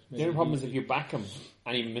say that. The only problem is if you back him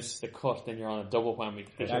and he misses the cut, then you're on a double whammy.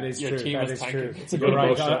 That is true. It's a good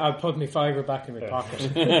right. I'll put my fiver back in my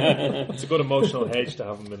pocket. It's a good emotional hedge to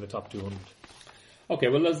have him in the top 200. Okay,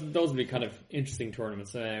 well, those will be kind of interesting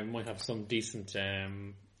tournaments. Might have some decent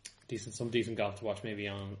golf to watch maybe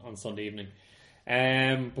on Sunday evening.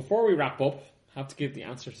 Before we wrap up, I have to give the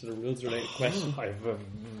answer to the rules-related question.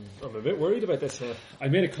 I'm a bit worried about this. I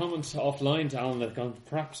made a comment offline to Alan that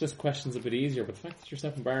perhaps this question's a bit easier, but the fact that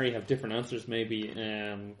yourself and Barry have different answers maybe...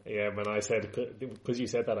 Yeah, when I said... Because you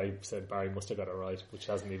said that, I said Barry must have got it right, which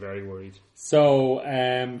has me very worried. So,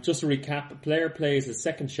 just to recap, a player plays his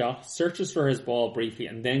second shot, searches for his ball briefly,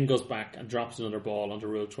 and then goes back and drops another ball under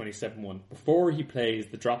Rule 27.1. Before he plays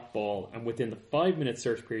the dropped ball, and within the 5-minute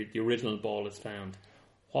search period, the original ball is found.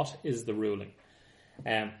 What is the ruling?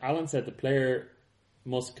 Alan said the player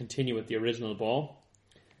must continue with the original ball.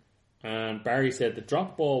 And Barry said the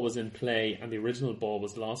drop ball was in play and the original ball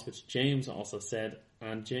was lost, which James also said.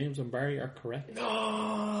 And James and Barry are correct.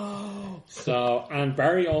 No. So, and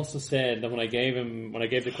Barry also said that when I gave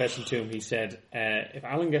the question to him, he said, if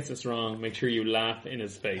Alan gets this wrong, make sure you laugh in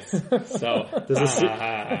his face. So,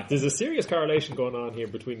 there's a serious correlation going on here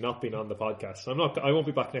between not being on the podcast. I won't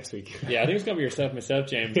be back next week. Yeah, I think it's going to be myself,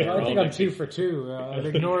 James. I think I'm 2 for 2. I'll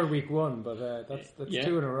ignore week 1, but that's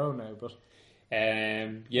 2 in a row now. But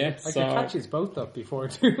I could catch us both up before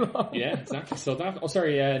too long. Yeah, exactly. So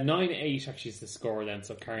 9-8 actually is the score then,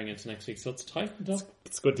 so carrying into next week. So it's tightened up.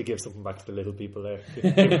 It's good to give something back to the little people there.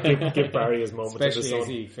 Give Barry his moment. Especially as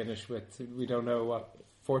he finished with, we don't know what,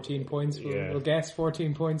 14 points. We'll guess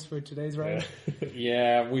 14 points for today's round.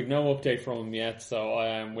 Yeah, we've no update from him yet, so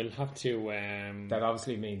we'll have to. That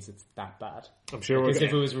obviously means it's that bad. I'm sure because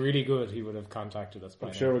if it was really good, he would have contacted us.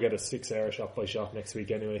 I'm sure we'll get a 6-hour shot by shot next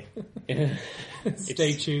week anyway.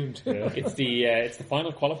 Stay tuned. Yeah. It's the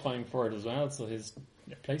final qualifying for it as well, so his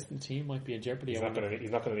place in the team might be in jeopardy. He's not going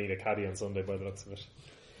to need a caddy on Sunday by the looks of it.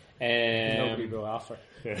 Nobody will offer.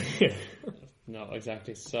 Yeah. No,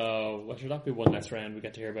 exactly. So, what should that be one less round we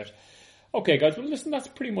get to hear about? Okay, guys, well, listen, that's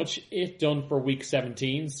pretty much it done for week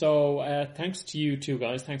 17. So, thanks to you two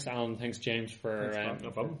guys. Thanks, Alan. Thanks, James, for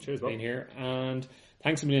no problem. Cheers, being here. And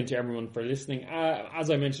thanks a million to everyone for listening. As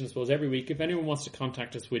I mentioned, I suppose, every week, if anyone wants to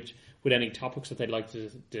contact us with any topics that they'd like to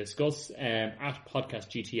discuss, at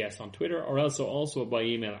podcastgts on Twitter, or also by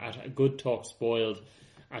email at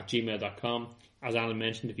goodtalkspoiled@gmail.com. As Alan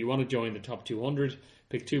mentioned, if you want to join the top 200,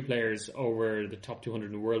 pick 2 players over the top 200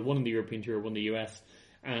 in the world, one in the European Tour, one in the US,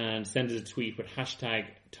 and send us a tweet with hashtag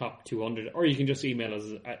top 200, or you can just email us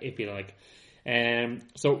if you like.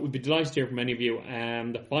 So we'd be delighted to hear from any of you.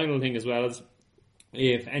 The final thing as well is,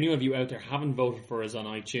 if any of you out there haven't voted for us on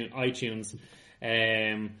iTunes,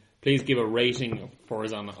 please give a rating for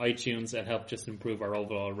us on iTunes. It helps just improve our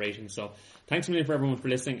overall rating. So thanks a million for everyone for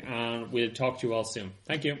listening, and we'll talk to you all soon.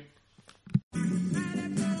 Thank you.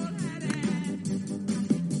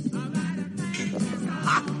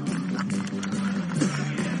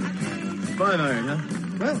 Five iron, huh?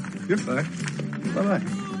 Well, you're fired. Bye-bye.